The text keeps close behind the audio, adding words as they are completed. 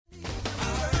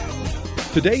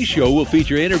Today's show will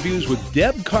feature interviews with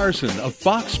Deb Carson of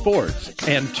Fox Sports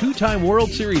and two-time World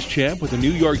Series champ with the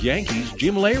New York Yankees,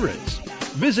 Jim Leyritz.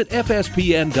 Visit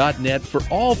FSPN.net for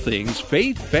all things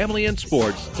faith, family, and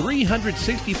sports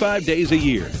 365 days a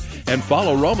year. And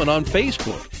follow Roman on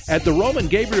Facebook at the Roman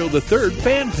Gabriel III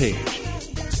fan page.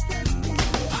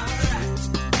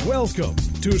 Welcome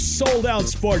to Sold Out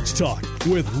Sports Talk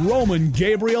with Roman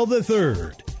Gabriel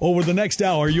III. Over the next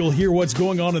hour, you'll hear what's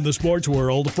going on in the sports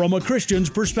world from a Christian's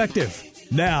perspective.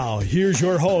 Now, here's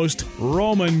your host,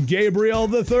 Roman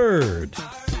Gabriel III.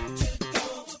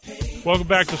 Welcome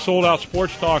back to Sold Out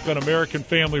Sports Talk on American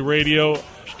Family Radio.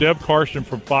 Deb Carson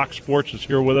from Fox Sports is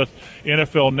here with us.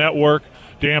 NFL Network,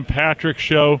 Dan Patrick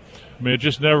Show. I mean, it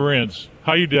just never ends.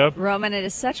 How you, Deb? Roman, it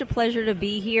is such a pleasure to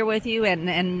be here with you. And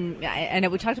I know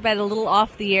we talked about it a little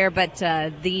off the air, but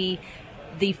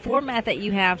the format that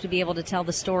you have to be able to tell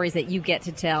the stories that you get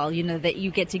to tell, you know, that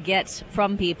you get to get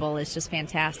from people is just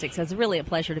fantastic. So it's really a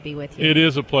pleasure to be with you. It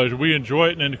is a pleasure. We enjoy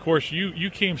it. And, of course,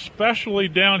 you came specially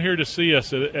down here to see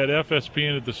us at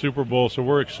FSPN at the Super Bowl. So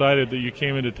we're excited that you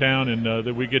came into town and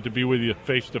that we get to be with you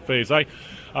face-to-face.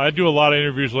 I do a lot of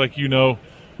interviews, like you know,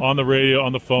 on the radio,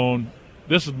 on the phone.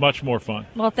 This is much more fun.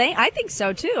 Well, I think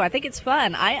so, too. I think it's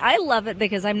fun. I love it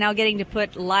because I'm now getting to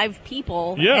put live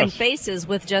people and faces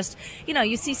with just, you know,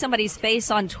 you see somebody's face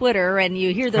on Twitter and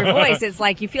you hear their voice. It's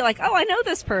like you feel like, oh, I know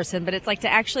this person. But it's like to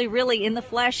actually really in the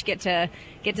flesh get to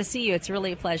see you. It's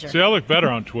really a pleasure. See, I look better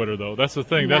on Twitter, though. That's the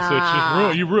thing. It's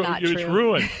just ruined. It's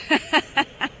ruined.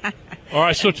 All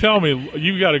right, so tell me,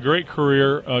 you've got a great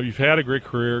career. You've had a great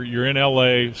career. You're in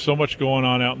L.A. So much going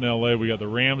on out in L.A. We got the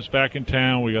Rams back in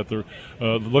town. We got the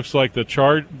looks like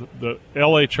the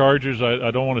L.A. Chargers.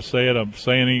 I don't want to say it. I'm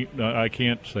saying I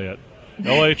can't say it.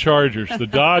 L.A. Chargers, the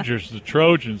Dodgers, the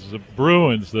Trojans, the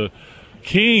Bruins, the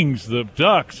Kings, the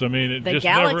Ducks. I mean, it the just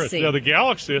Galaxy. never. Yeah, the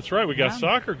Galaxy. That's right. We got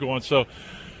soccer going. So.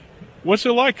 What's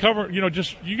it like covering,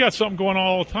 you got something going on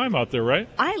all the time out there, right?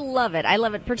 I love it.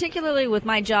 Particularly with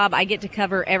my job, I get to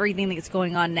cover everything that's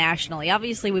going on nationally.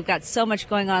 Obviously, we've got so much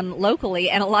going on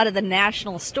locally, and a lot of the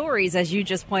national stories, as you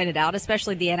just pointed out,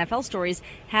 especially the NFL stories,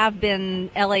 have been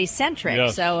LA-centric.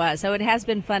 Yes. So it has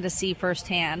been fun to see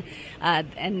firsthand.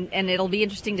 And it'll be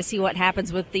interesting to see what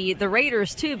happens with the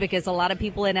Raiders, too, because a lot of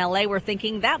people in LA were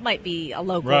thinking that might be a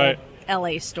local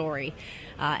LA story.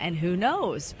 And who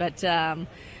knows? But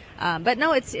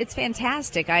no, it's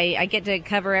fantastic. I get to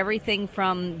cover everything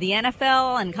from the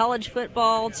NFL and college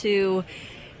football to,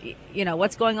 you know,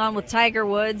 what's going on with Tiger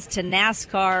Woods to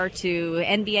NASCAR to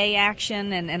NBA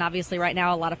action. And obviously right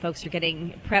now a lot of folks are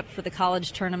getting prepped for the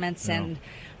college tournaments and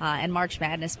March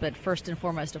Madness. But first and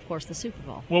foremost, of course, the Super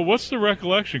Bowl. Well, what's the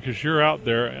recollection? Because you're out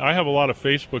there. I have a lot of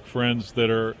Facebook friends that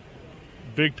are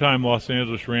big-time Los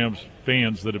Angeles Rams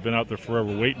fans that have been out there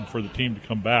forever waiting for the team to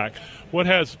come back. What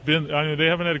has been – I mean, they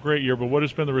haven't had a great year, but what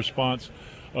has been the response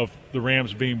of the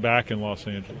Rams being back in Los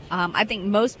Angeles? I think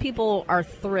most people are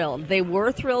thrilled. They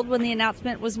were thrilled when the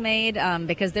announcement was made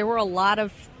because there were a lot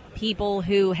of people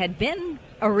who had been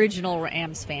original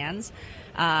Rams fans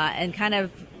and kind of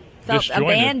 – felt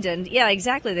abandoned. Yeah,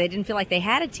 exactly. They didn't feel like they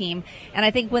had a team. And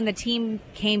I think when the team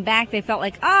came back, they felt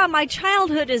like, my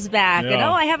childhood is back. Yeah. And,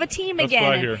 I have a team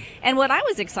again. And what I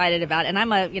was excited about, and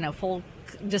I'm a, full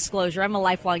disclosure, I'm a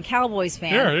lifelong Cowboys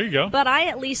fan. Yeah, there you go. But I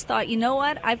at least thought, you know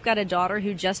what? I've got a daughter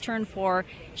who just turned 4.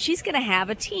 She's going to have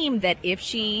a team that if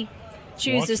she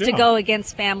chooses to go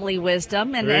against family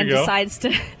wisdom and decides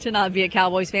to not be a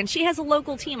Cowboys fan, she has a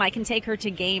local team. I can take her to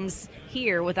games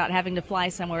here without having to fly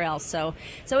somewhere else. So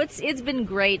it's been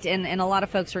great, and a lot of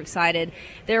folks are excited.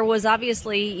 There was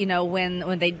obviously,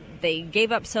 when they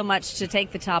gave up so much to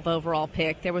take the top overall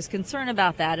pick, there was concern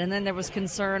about that, and then there was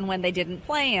concern when they didn't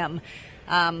play him.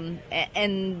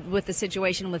 And with the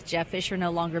situation with Jeff Fisher no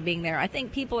longer being there, I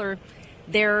think people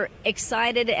they're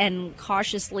excited and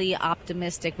cautiously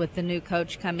optimistic with the new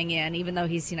coach coming in, even though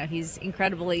he's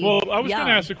incredibly well. I was going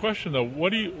to ask a question though.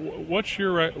 What's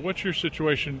your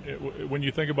situation when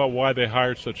you think about why they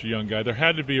hired such a young guy? There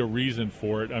had to be a reason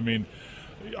for it. I mean,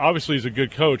 obviously he's a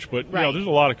good coach, but there's a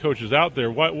lot of coaches out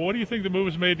there. What do you think the move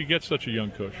was made to get such a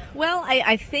young coach? Well,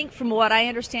 I think from what I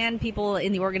understand, people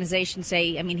in the organization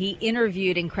say, he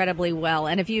interviewed incredibly well.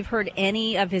 And if you've heard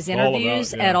any of his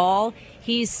interviews at all,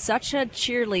 he's such a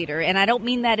cheerleader. And I don't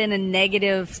mean that in a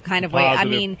negative kind of way. I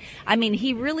mean,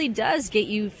 he really does get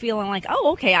you feeling like,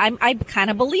 oh, okay, I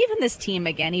kind of believe in this team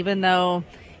again, even though,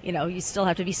 you still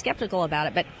have to be skeptical about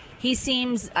it. But he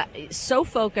seems so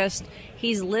focused.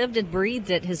 He's lived and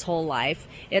breathed it his whole life.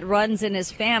 It runs in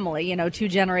his family, 2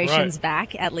 generations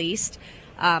back at least.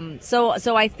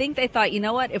 So I think they thought, you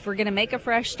know what, if we're going to make a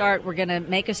fresh start, we're going to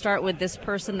make a start with this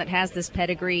person that has this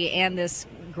pedigree and this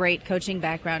great coaching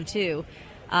background too.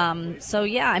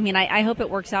 I hope it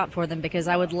works out for them, because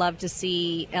I would love to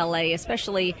see LA,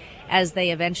 especially as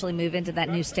they eventually move into that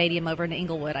new stadium over in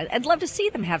Inglewood. I'd love to see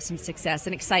them have some success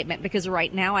and excitement, because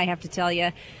right now I have to tell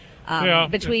you,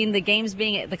 between the games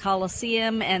being at the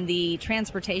Coliseum and the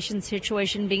transportation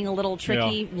situation being a little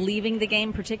tricky, leaving the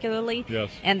game particularly,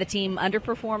 and the team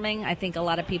underperforming, I think a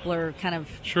lot of people are kind of...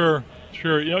 Sure.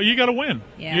 You got to win.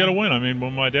 Yeah. You got to win. I mean,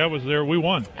 when my dad was there, we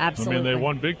won. Absolutely. I mean, they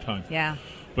won big time. Yeah.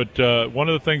 But one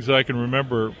of the things that I can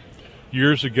remember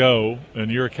years ago, and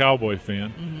you're a Cowboy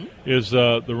fan, is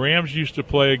the Rams used to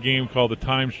play a game called the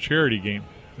Times Charity Game,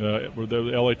 where the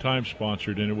LA Times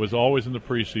sponsored, and it was always in the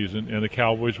preseason, and the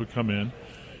Cowboys would come in.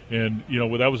 And,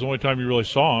 that was the only time you really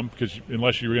saw them, because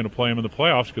unless you were going to play them in the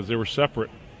playoffs, because they were separate.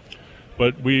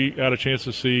 But we had a chance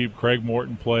to see Craig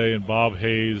Morton play, and Bob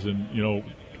Hayes, and,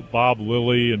 Bob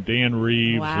Lilly, and Dan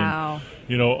Reeves. Wow.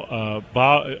 And,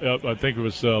 Bob, I think it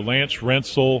was Lance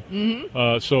Rensel.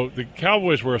 So the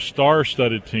Cowboys were a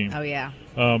star-studded team. Oh, yeah.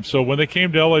 So when they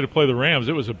came to L.A. to play the Rams,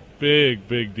 it was a big,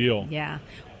 big deal. Yeah.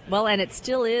 Well, and it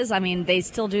still is. I mean, they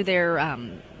still do their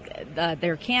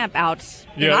camp out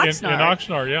in Oxnard. In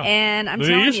Oxnard, yeah. And I'm they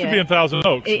telling you, used to be in Thousand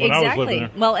Oaks when I was living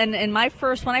there. Well, and when I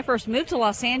first moved to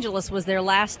Los Angeles was their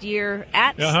last year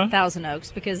at Thousand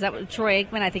Oaks, because that was Troy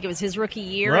Aikman. I think it was his rookie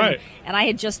year, right? And I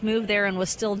had just moved there and was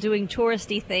still doing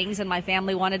touristy things, and my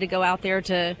family wanted to go out there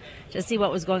to see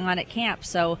what was going on at camp.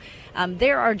 So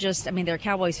there are there are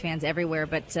Cowboys fans everywhere,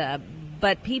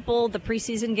 but people, the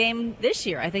preseason game this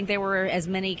year, I think there were as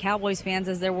many Cowboys fans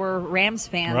as there were Rams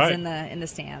fans in the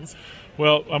stands.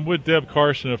 Well, I'm with Deb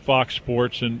Carson at Fox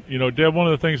Sports, and Deb, one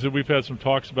of the things that we've had some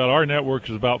talks about, our network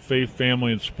is about faith,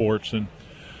 family, and sports, and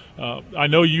I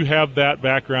know you have that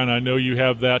background. I know you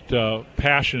have that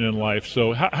passion in life.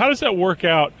 So how does that work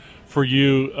out for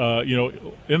you,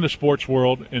 in the sports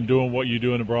world and doing what you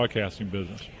do in the broadcasting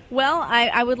business? Well,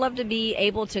 I would love to be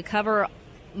able to cover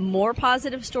more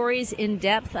positive stories in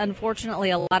depth. Unfortunately,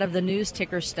 a lot of the news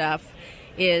ticker stuff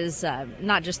is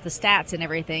not just the stats and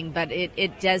everything, but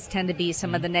it does tend to be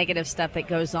some of the negative stuff that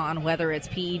goes on, whether it's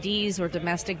PEDs or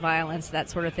domestic violence, that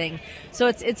sort of thing. So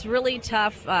it's really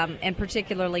tough, and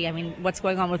particularly, what's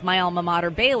going on with my alma mater,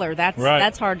 Baylor,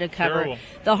 that's hard to cover. Terrible.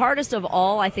 The hardest of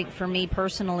all, I think, for me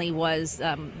personally was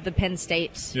the Penn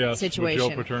State situation. With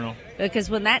Joe Paterno. Because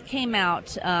when that came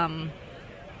out,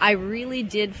 I really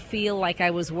did feel like I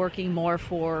was working more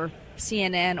for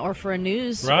CNN or for a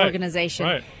news organization.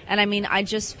 Right. And I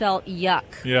just felt yuck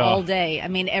all day.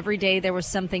 Every day there was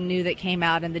something new that came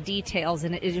out, and the details,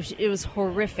 and it was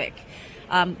horrific.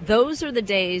 Those are the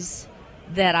days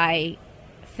that I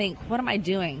think, what am I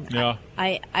doing? Yeah.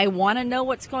 I want to know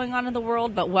what's going on in the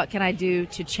world, but what can I do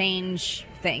to change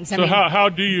things? So how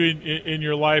do you, in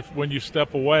your life, when you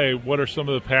step away, what are some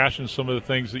of the passions, some of the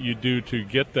things that you do to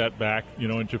get that back,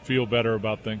 and to feel better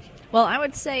about things? Well, I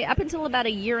would say up until about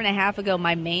a year and a half ago,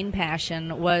 my main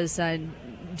passion was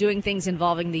doing things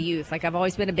involving the youth. Like, I've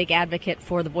always been a big advocate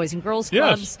for the Boys and Girls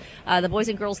Clubs. The Boys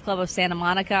and Girls Club of Santa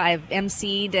Monica. I've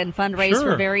emceed and fundraised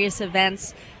for various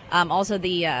events. Also,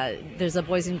 there's a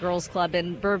Boys and Girls Club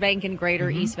in Burbank and Greater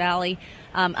East Valley.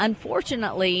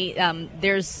 Unfortunately,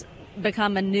 there's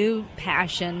become a new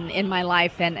passion in my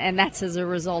life, and that's as a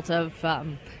result of,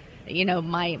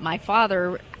 my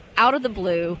father, out of the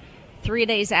blue, 3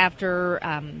 days after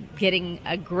getting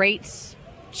a great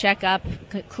checkup,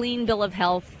 clean bill of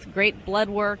health, great blood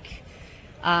work,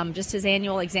 just his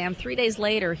annual exam, 3 days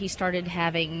later, he started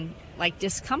having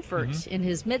discomfort in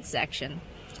his midsection.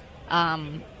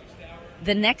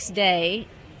 The next day,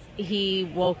 he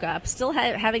woke up still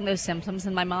having those symptoms,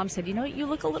 and my mom said, you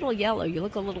look a little yellow, you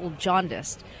look a little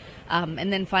jaundiced.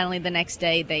 And then finally the next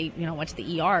day they went to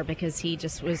the ER because he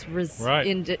just was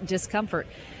in discomfort.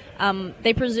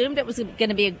 They presumed it was going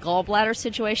to be a gallbladder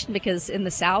situation because in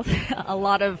the South a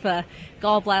lot of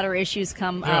gallbladder issues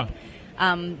come up.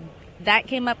 That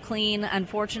came up clean.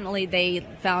 Unfortunately, they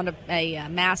found a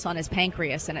mass on his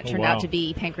pancreas, and it turned out to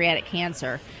be pancreatic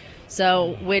cancer.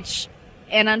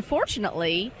 And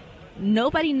unfortunately,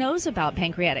 nobody knows about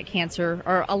pancreatic cancer,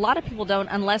 or a lot of people don't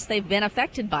unless they've been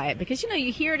affected by it. Because,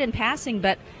 you hear it in passing,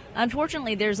 but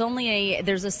unfortunately there's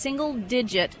a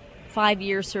single-digit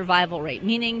 5-year survival rate,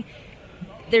 meaning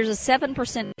there's a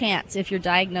 7% chance if you're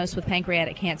diagnosed with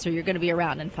pancreatic cancer, you're going to be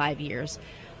around in 5 years.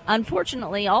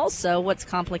 Unfortunately, also, what's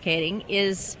complicating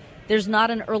is there's not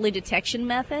an early detection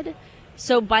method.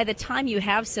 So by the time you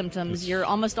have symptoms, you're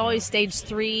almost always stage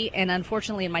 3, and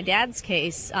unfortunately in my dad's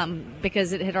case,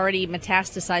 because it had already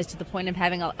metastasized to the point of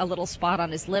having a little spot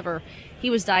on his liver, he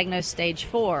was diagnosed stage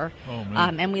 4,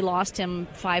 and we lost him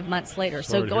 5 months later.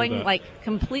 Sorry so going like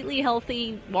completely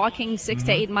healthy, walking 6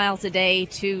 to 8 miles a day,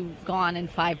 to gone in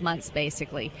 5 months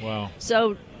basically. Wow.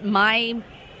 So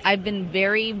I've been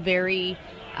very, very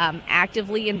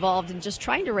actively involved in just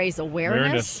trying to raise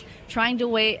awareness. Trying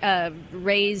to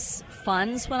raise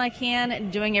funds when I can, and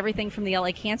doing everything from the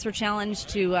LA Cancer Challenge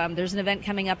to there's an event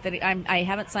coming up that I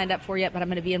haven't signed up for yet, but I'm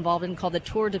going to be involved in, called the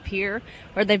Tour de Pier,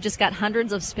 where they've just got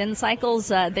hundreds of spin cycles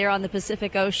there on the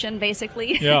Pacific Ocean,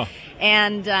 basically. Yeah.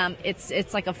 And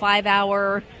it's like a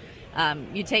 5-hour.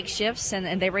 You take shifts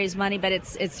and they raise money, but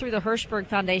it's through the Hirschberg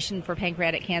Foundation for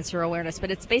Pancreatic Cancer Awareness, but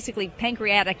it's basically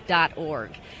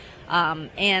pancreatic.org.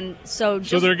 And so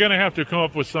they're going to have to come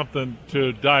up with something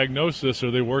to diagnose this.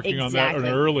 Are they working on that at an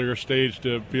earlier stage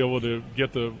to be able to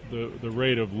get the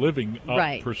rate of living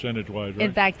up percentage-wise? Right?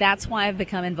 In fact, that's why I've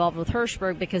become involved with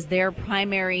Hirschberg, because their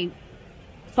primary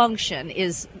function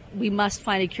is we must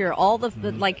find a cure. All the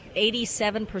like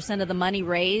 87% of the money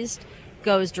raised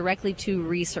goes directly to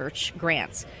research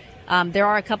grants. There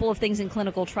are a couple of things in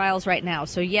clinical trials right now.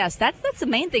 So, yes, that's the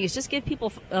main thing, is just give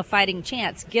people a fighting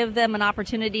chance. Give them an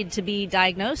opportunity to be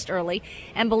diagnosed early.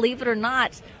 And believe it or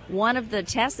not, one of the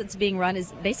tests that's being run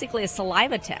is basically a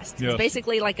saliva test. Yes. It's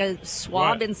basically like a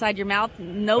swab inside your mouth.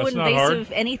 No that's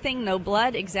invasive anything, no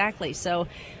blood. Exactly. So,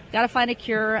 got to find a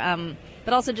cure.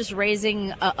 But also just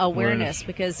raising awareness,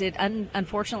 because it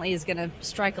unfortunately is going to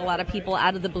strike a lot of people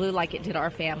out of the blue like it did our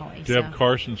family. Deb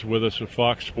Carson's with us at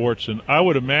Fox Sports, and I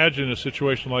would imagine a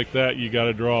situation like that, you got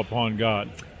to draw upon God.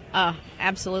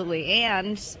 Absolutely.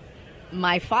 And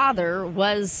my father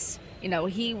was,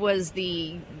 he was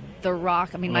the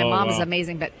rock. I mean, my mom is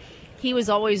amazing, but he was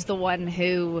always the one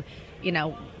who,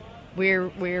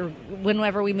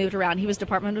 whenever we moved around, he was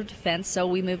Department of Defense, so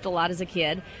we moved a lot as a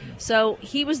kid. So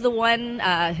he was the one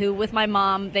who, with my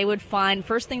mom, they would find,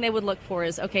 first thing they would look for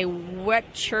is, okay,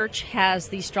 what church has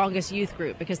the strongest youth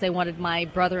group? Because they wanted my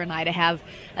brother and I to have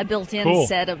a built-in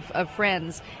set of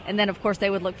friends. And then, of course, they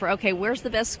would look for, okay, where's the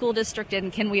best school district,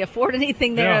 and can we afford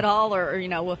anything there at all?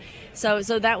 Or so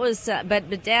that was,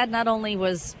 but Dad not only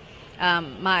was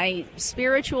my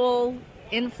spiritual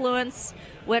influence,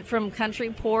 went from country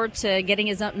poor to getting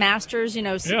his master's,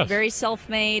 very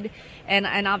self-made,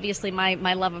 and obviously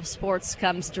my love of sports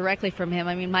comes directly from him.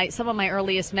 I mean, some of my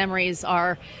earliest memories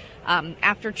are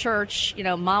after church.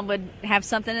 Mom would have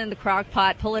something in the crock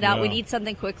pot, pull it out, we'd eat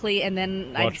something quickly, and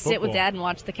then I'd sit with Dad and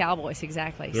watch the Cowboys.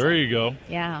 Exactly. There you go.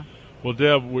 Yeah. Well,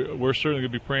 Deb, we're certainly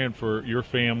going to be praying for your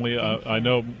family. I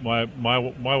know my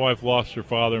wife lost her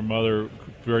father and mother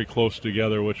very close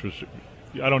together, which was,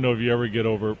 I don't know if you ever get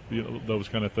over those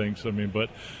kind of things. I mean, but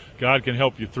God can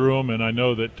help you through them, and I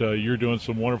know that you're doing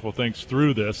some wonderful things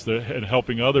through this and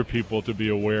helping other people to be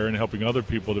aware and helping other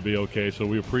people to be okay, so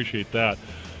we appreciate that.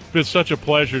 It's been such a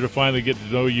pleasure to finally get to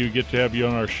know you, get to have you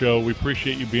on our show. We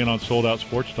appreciate you being on Sold Out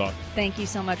Sports Talk. Thank you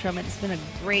so much, Roman. It's been a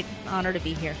great honor to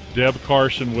be here. Deb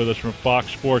Carson with us from Fox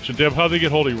Sports. And, Deb, how do they get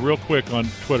hold of you real quick on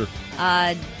Twitter?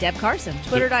 Deb Carson.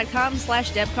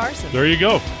 Twitter.com/Deb Carson. There you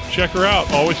go. Check her out.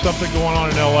 Always something going on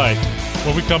in L.A.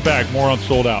 When we come back, more on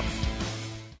Sold Out.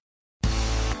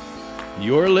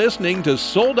 You're listening to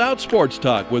Sold Out Sports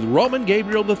Talk with Roman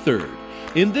Gabriel III.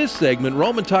 In this segment,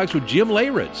 Roman talks with Jim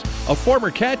Leyritz, a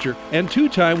former catcher and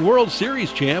two-time World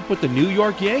Series champ with the New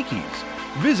York Yankees.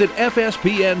 Visit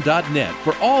FSPN.net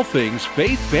for all things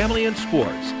faith, family, and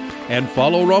sports. And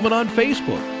follow Roman on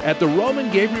Facebook at the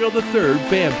Roman Gabriel III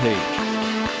fan page.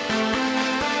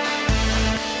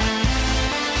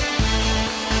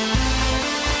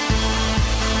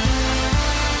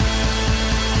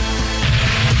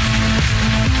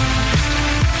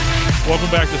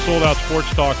 Welcome back to Sold Out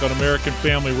Sports Talk on American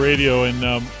Family Radio, and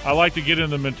I like to get in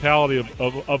the mentality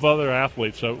of other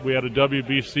athletes. We had a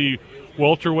WBC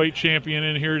welterweight champion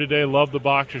in here today. Love the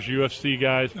boxers, UFC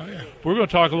guys. Oh, yeah. We're going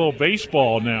to talk a little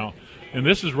baseball now, and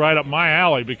this is right up my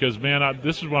alley because, man,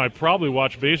 this is when I probably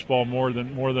watch baseball more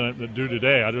than I do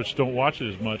today. I just don't watch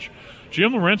it as much.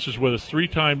 Jim Leyritz is with us,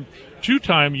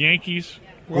 two-time Yankees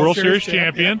World Series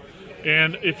champion. Yeah.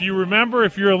 And if you remember,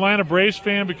 if you're an Atlanta Braves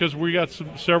fan, because we got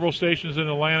several stations in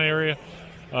the Atlanta area,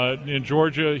 in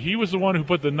Georgia, he was the one who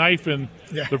put the knife in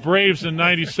the Braves in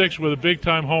 '96 with a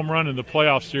big-time home run in the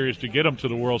playoff series to get them to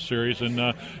the World Series.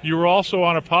 And you were also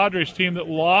on a Padres team that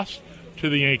lost to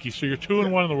the Yankees, so you're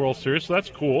 2-1 in the World Series. So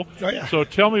that's cool. Oh, yeah. So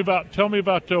tell me about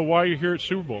why you're here at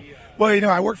Super Bowl. Well,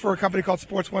 I work for a company called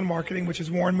Sports One Marketing, which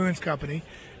is Warren Moon's company.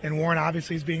 And Warren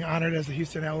obviously is being honored as the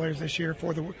Houston Oilers this year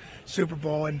for the Super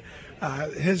Bowl. And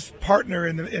His partner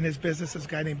in his business is a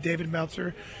guy named David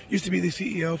Meltzer, used to be the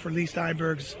CEO for Lee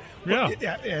Steinberg's. Yeah.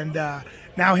 And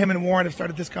now him and Warren have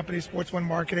started this company, Sports One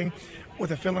Marketing,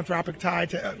 with a philanthropic tie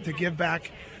to give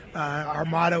back. Our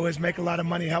motto is make a lot of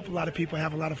money, help a lot of people,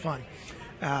 have a lot of fun.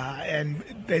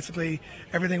 And basically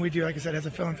everything we do, like I said, has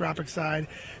a philanthropic side.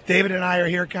 David and I are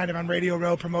here kind of on Radio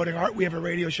Row promoting art. We have a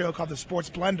radio show called The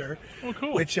Sports Blender,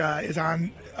 which is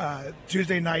on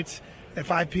Tuesday nights at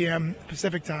 5 p.m.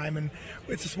 Pacific time. And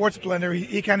it's a sports blender.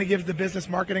 He kind of gives the business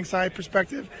marketing side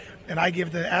perspective, and I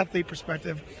give the athlete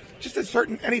perspective, just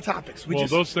any topics.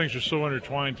 Those things are so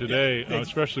intertwined today,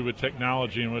 especially with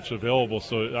technology and what's available,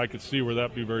 so I could see where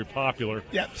that'd be very popular.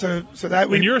 Yeah, so that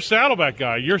and you're a Saddleback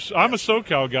guy. I'm a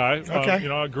SoCal guy. Okay.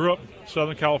 I grew up in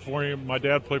Southern California. My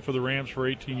dad played for the Rams for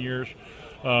 18 years.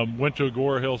 Went to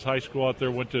Agora Hills High School out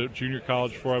there, went to junior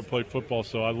college before I played football,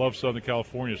 so I love Southern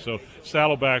California. So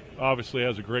Saddleback obviously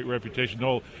has a great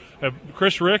reputation.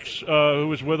 Chris Ricks, who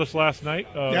was with us last night,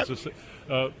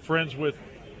 friends with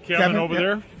Kevin over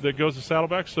there that goes to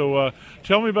Saddleback. So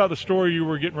tell me about the story you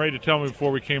were getting ready to tell me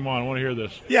before we came on. I want to hear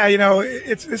this. Yeah,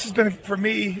 this has been, for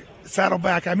me,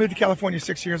 Saddleback. I moved to California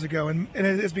 6 years ago, and it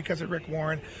is because of Rick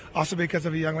Warren, also because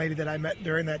of a young lady that I met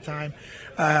during that time.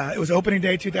 It was opening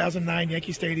day 2009,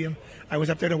 Yankee Stadium. I was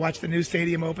up there to watch the new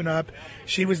stadium open up.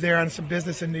 She was there on some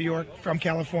business in New York from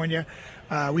California.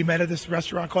 We met at this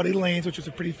restaurant called Elaine's, which was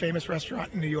a pretty famous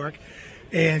restaurant in New York.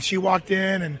 And she walked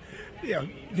in and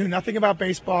knew nothing about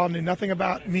baseball, knew nothing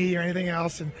about me or anything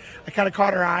else. And I kind of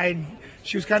caught her eye, and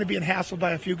she was kind of being hassled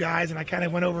by a few guys. And I kind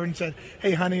of went over and said,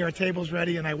 "Hey, honey, our table's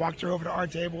ready." And I walked her over to our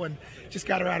table and just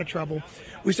got her out of trouble.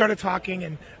 We started talking,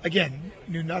 and again,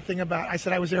 knew nothing about. I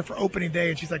said I was there for opening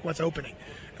day, and she's like, "What's opening?"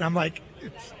 And I'm like,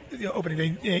 "It's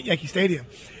opening day, Yankee Stadium."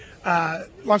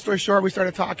 Long story short, we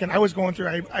started talking. I was going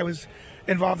through. I was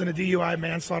involved in a DUI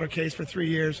manslaughter case for 3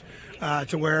 years,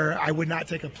 to where I would not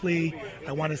take a plea.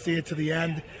 I want to see it to the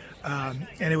end, and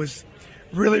it was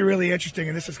really, really interesting.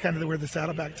 And this is kind of where the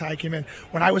Saddleback tie came in.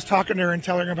 When I was talking to her and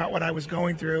telling her about what I was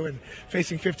going through and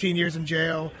facing 15 years in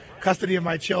jail, custody of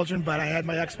my children, but I had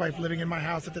my ex-wife living in my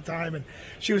house at the time, and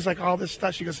she was like, all this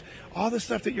stuff. She goes, "All this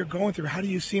stuff that you're going through, how do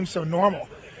you seem so normal?"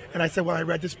 And I said, "Well, I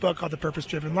read this book called The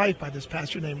Purpose-Driven Life by this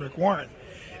pastor named Rick Warren."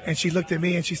 And she looked at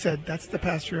me and she said, "That's the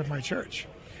pastor of my church."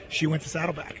 She went to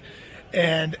Saddleback.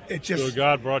 And it just... So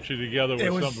God brought you together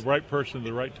with the right person at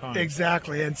the right time.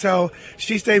 Exactly. And so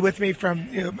she stayed with me from,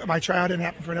 my trial didn't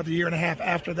happen for another year and a half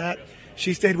after that.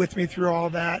 She stayed with me through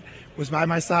all that, was by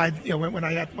my side, when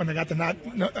I got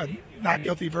the not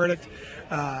guilty verdict.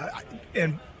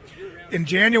 And in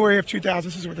January of 2000,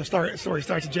 this is where the story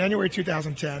starts. In January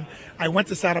 2010, I went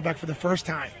to Saddleback for the first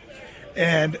time,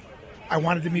 and I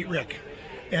wanted to meet Rick.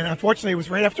 And unfortunately, it was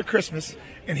right after Christmas,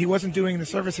 and he wasn't doing the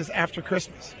services after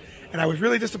Christmas. And I was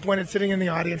really disappointed sitting in the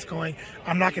audience going,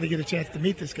 I'm not going to get a chance to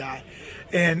meet this guy.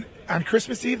 And on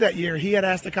Christmas Eve that year, he had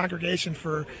asked the congregation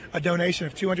for a donation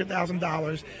of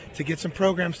 $200,000 to get some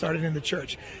programs started in the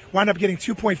church. Wound up getting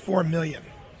 $2.4 million.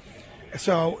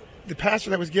 So the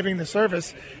pastor that was giving the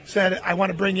service said, "I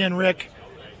want to bring in Rick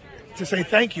to say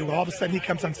thank you." Well, all of a sudden, he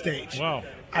comes on stage. Wow.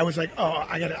 I was like,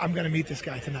 I'm going to meet this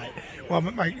guy tonight. Well,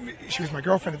 she was my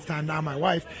girlfriend at the time, now my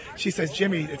wife. She says,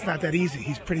 "Jimmy, it's not that easy.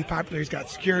 He's pretty popular. He's got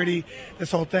security,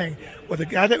 this whole thing." Well, the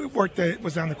guy that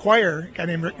was on the choir, a guy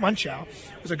named Rick Munchow,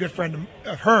 was a good friend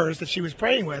of hers that she was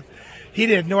praying with. He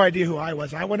had no idea who I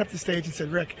was. I went up the stage and said,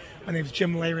 "Rick, my name's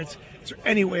Jim Leyritz. Is there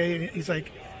any way?" And he's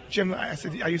like, "Jim," I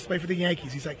said, "I used to play for the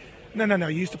Yankees." He's like, No,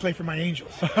 you used to play for my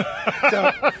Angels.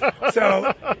 So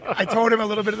I told him a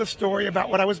little bit of the story about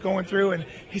what I was going through, and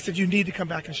he said, "You need to come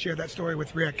back and share that story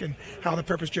with Rick and how the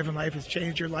purpose-driven life has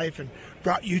changed your life and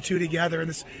brought you two together."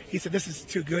 And he said, "This is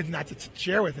too good not to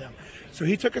share with him." So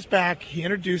he took us back. He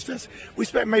introduced us. We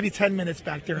spent maybe 10 minutes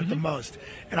back there at the most,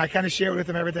 and I kind of shared with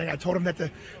him everything. I told him that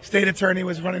the state attorney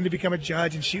was running to become a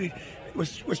judge, and she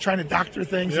was trying to doctor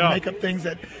things and make up things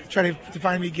that try to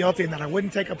find me guilty, and that I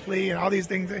wouldn't take a plea and all these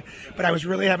things. But I was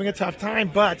really having a tough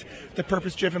time. But the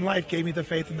purpose-driven life gave me the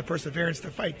faith and the perseverance to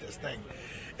fight this thing.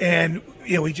 And,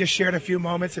 we just shared a few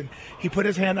moments, and he put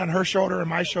his hand on her shoulder and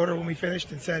my shoulder when we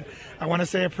finished and said, "I want to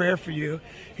say a prayer for you."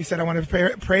 He said, "I want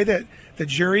to pray that the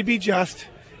jury be just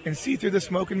and see through the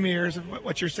smoke and mirrors of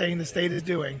what you're saying the state is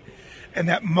doing. And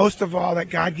that most of all, that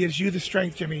God gives you the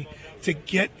strength, Jimmy, to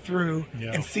get through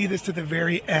and see this to the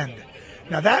very end."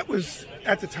 Now that was,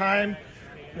 at the time,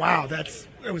 wow,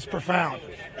 it was profound.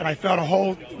 And I felt a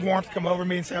whole warmth come over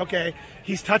me and say, okay,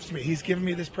 he's touched me. He's given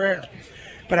me this prayer.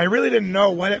 But I really didn't know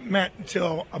what it meant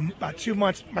until about 2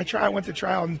 months. I went to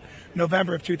trial in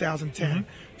November of 2010.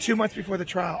 2 months before the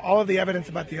trial, all of the evidence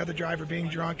about the other driver being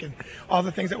drunk and all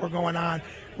the things that were going on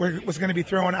was going to be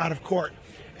thrown out of court.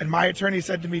 And my attorney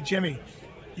said to me, Jimmy,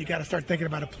 you got to start thinking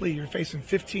about a plea. You're facing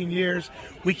 15 years.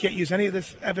 We can't use any of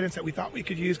this evidence that we thought we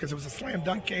could use because it was a slam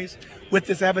dunk case with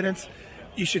this evidence.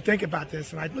 You should think about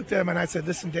this. And I looked at him and I said,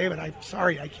 listen, David, I'm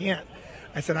sorry, I can't.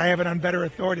 I said, I have it on better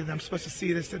authority that I'm supposed to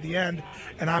see this to the end,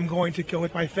 and I'm going to go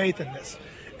with my faith in this.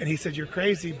 And he said, you're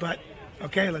crazy, but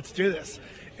okay, let's do this.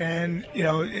 And,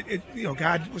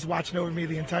 God was watching over me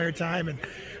the entire time. And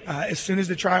as soon as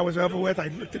the trial was over with, I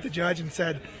looked at the judge and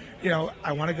said,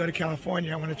 I want to go to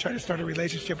California. I want to try to start a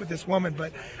relationship with this woman,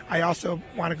 but I also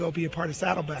want to go be a part of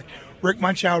Saddleback. Rick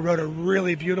Munchow wrote a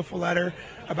really beautiful letter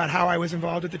about how I was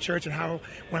involved at the church and how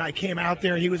when I came out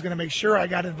there, he was going to make sure I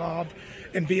got involved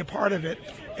and be a part of it.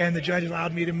 And the judge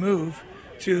allowed me to move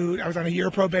I was on a year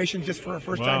of probation just for a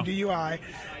first-time DUI,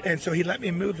 and so he let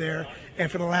me move there. And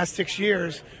for the last 6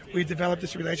 years, we developed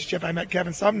this relationship. I met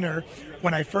Kevin Sumner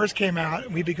when I first came out,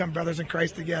 and we become brothers in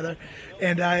Christ together.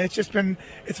 And it's been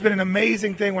an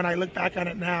amazing thing when I look back on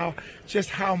it now,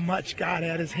 just how much God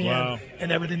had His hand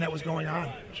in everything that was going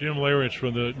on. Jim Leyritz,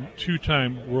 from the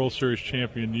two-time World Series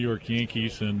champion New York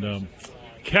Yankees and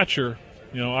catcher.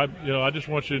 I just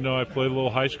want you to know I played a little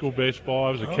high school baseball.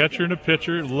 I was a catcher and a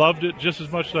pitcher. Loved it just as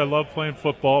much as I loved playing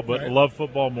football, but loved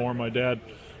football more. My dad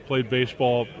played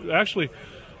baseball. Actually,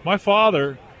 my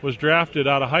father was drafted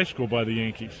out of high school by the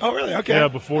Yankees. Oh, really? Okay. Yeah,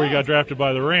 before he got drafted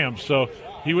by the Rams. So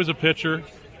he was a pitcher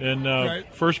and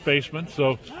first baseman.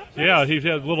 So, yeah, he had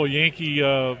a little Yankee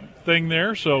thing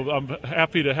there. So I'm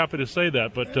happy to say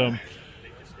that. But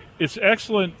it's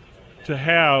excellent to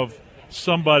have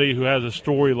somebody who has a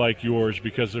story like yours,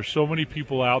 because there's so many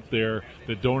people out there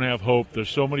that don't have hope. There's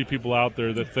so many people out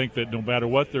there that think that no matter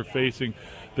what they're facing,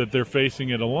 that they're facing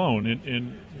it alone.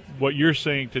 And what you're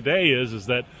saying today is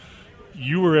that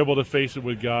you were able to face it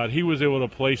with God. He was able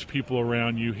to place people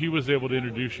around you. He was able to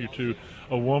introduce you to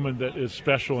a woman that is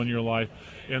special in your life,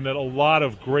 and that a lot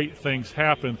of great things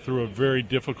happen through a very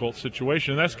difficult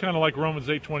situation. And that's kind of like Romans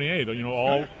 8:28.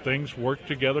 All things work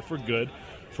together for good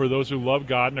for those who love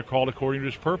God and are called according to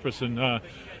His purpose. And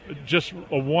just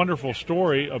a wonderful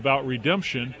story about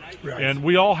redemption. Right. And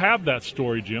we all have that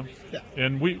story, Jim. Yeah.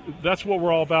 And that's what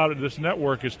we're all about at this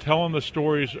network, is telling the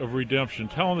stories of redemption,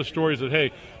 telling the stories that,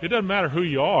 hey, it doesn't matter who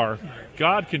you are.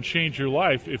 God can change your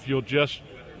life if you'll just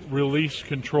release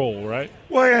control, right?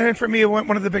 Well, and for me,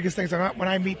 one of the biggest things, when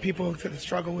I meet people that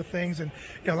struggle with things, and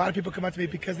a lot of people come up to me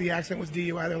because the accident was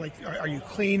DUI, they're like, are you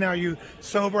clean? Are you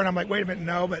sober? And I'm like, wait a minute,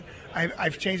 no, but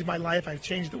I've changed my life. I've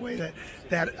changed the way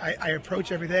that I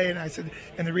approach every day. And I said,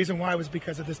 and the reason why was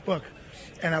because of this book.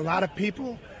 And a lot of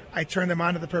people, I turn them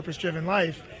on to the purpose-driven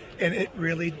life, and it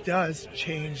really does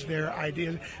change their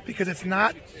ideas, because it's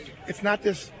not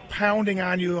this pounding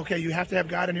on you, okay, you have to have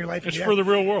God in your life. It's for the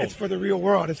real world. It's for the real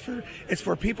world. It's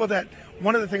for people that,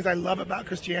 one of the things I love about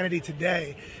Christianity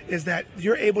today is that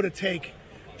you're able to take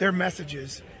their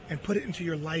messages and put it into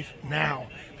your life now,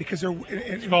 because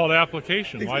it's called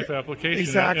application, life application.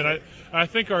 Exactly. And I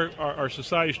think our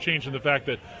society's changed in the fact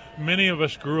that many of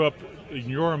us grew up in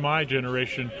your and my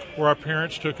generation where our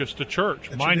parents took us to church.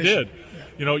 Mine did.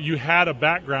 Yeah. You had a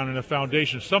background and a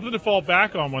foundation, something to fall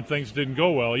back on when things didn't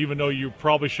go well, even though you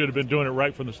probably should have been doing it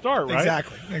right from the start, right?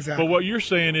 Exactly. But what you're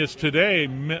saying is today,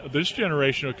 this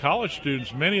generation of college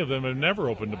students, many of them have never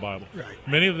opened the Bible. Right.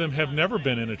 Many of them have never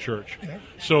been in a church. Yeah.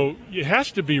 So it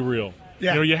has to be real.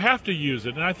 Yeah. You have to use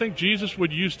it. And I think Jesus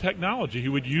would use technology. He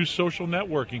would use social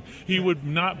networking. He would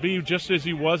not be just as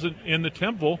he wasn't in the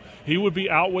temple. He would be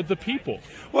out with the people.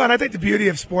 Well, and I think the beauty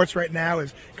of sports right now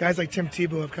is guys like Tim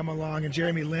Tebow have come along, and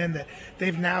Jeremy Lin, that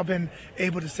they've now been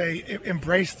able to say,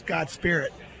 embrace God's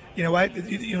Spirit. You know what?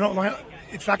 You don't.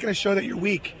 It's not going to show that you're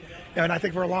weak. And I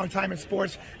think for a long time in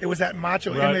sports, it was that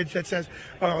macho image that says,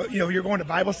 oh, you're going to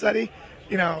Bible study.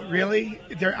 Really?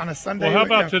 They're on a Sunday. Well, how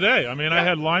about today? I mean, I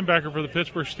had linebacker for the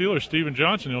Pittsburgh Steelers, Steven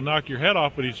Johnson. He'll knock your head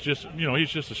off, but he's just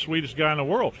the sweetest guy in the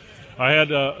world. I had,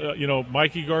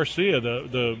 Mikey Garcia,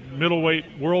 the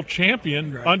middleweight world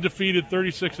champion, undefeated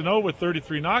 36-0 with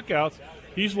 33 knockouts.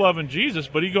 He's loving Jesus,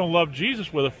 but he's going to love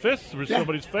Jesus with a fist through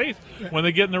somebody's face when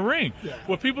they get in the ring. Yeah.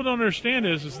 What people don't understand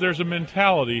is there's a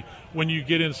mentality when you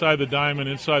get inside the diamond,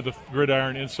 inside the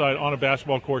gridiron, inside on a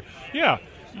basketball court. Yeah.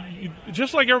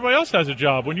 Just like everybody else has a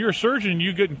job. When you're a surgeon,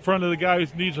 you get in front of the guy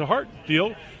who needs a heart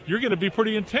deal, you're going to be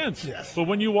pretty intense. Yes. But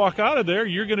when you walk out of there,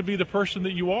 you're going to be the person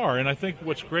that you are. And I think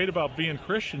what's great about being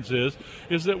Christians is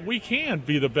that we can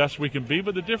be the best we can be,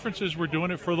 but the difference is we're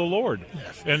doing it for the Lord.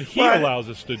 Yes. And He allows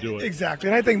us to do it. Exactly.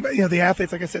 And I think the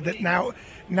athletes, like I said, that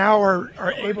now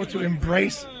are able to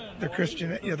embrace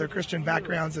Christian, their Christian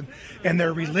backgrounds and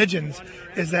their religions,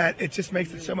 is that it just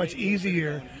makes it so much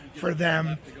easier for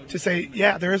them to say,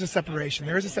 yeah, there is a separation.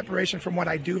 There is a separation from what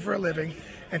I do for a living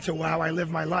and to how I live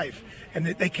my life. And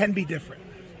they can be different.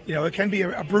 It can be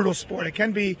a brutal sport. It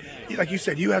can be, like you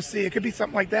said, UFC. It could be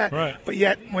something like that. Right. But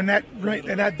yet, when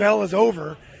that bell is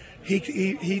over,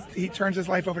 he turns his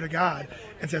life over to God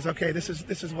and says, okay, this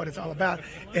is what it's all about.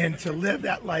 And to live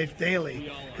that life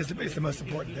daily is the most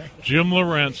important thing. Jim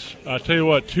Leyritz, I tell you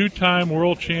what, 2-time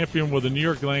world champion with the New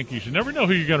York Yankees. You never know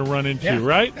who you're going to run into,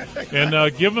 right?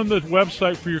 And give them the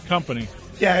website for your company.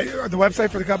 Yeah, the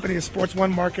website for the company is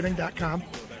sportsonemarketing.com.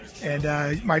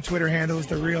 And my Twitter handle is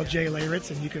 @TheRealJLeyritz,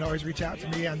 and you can always reach out to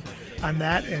me on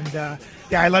that. And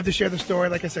I love to share the story.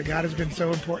 Like I said, God has been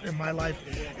so important in my life,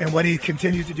 and what He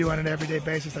continues to do on an everyday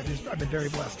basis. I've been very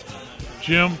blessed.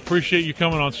 Jim, appreciate you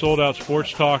coming on Sold Out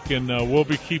Sports Talk, and we'll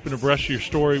be keeping abreast of your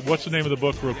story. What's the name of the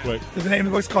book, real quick? The name of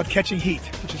the book is called Catching Heat,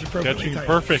 which is appropriately titled.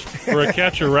 Perfect for a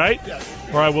catcher, right? Yes.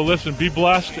 All right. Well, listen, be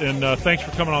blessed, and thanks for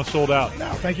coming on Sold Out.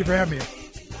 No, thank you for having me.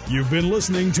 You've been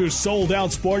listening to Sold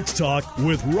Out Sports Talk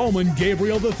with Roman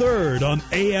Gabriel III on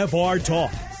AFR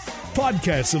Talk.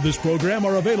 Podcasts of this program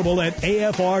are available at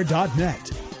afr.net.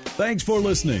 Thanks for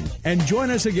listening, and join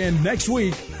us again next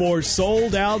week for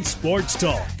Sold Out Sports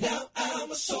Talk. Now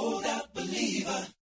I'm a sold out believer.